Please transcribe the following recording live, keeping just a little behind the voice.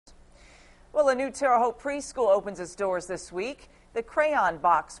Well, a new Terre Haute preschool opens its doors this week. The Crayon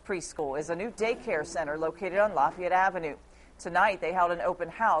Box preschool is a new daycare center located on Lafayette Avenue. Tonight, they held an open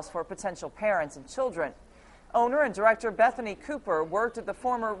house for potential parents and children. Owner and director Bethany Cooper worked at the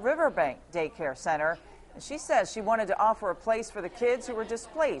former Riverbank Daycare Center, and she says she wanted to offer a place for the kids who were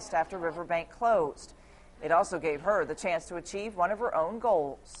displaced after Riverbank closed. It also gave her the chance to achieve one of her own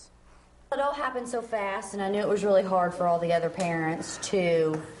goals. It all happened so fast, and I knew it was really hard for all the other parents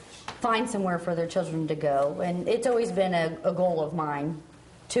to find somewhere for their children to go. And it's always been a goal of mine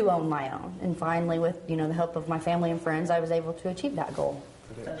to own my own. And finally, with the help of my family and friends, I was able to achieve that goal.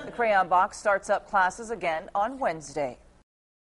 The Crayon Box starts up classes again on Wednesday.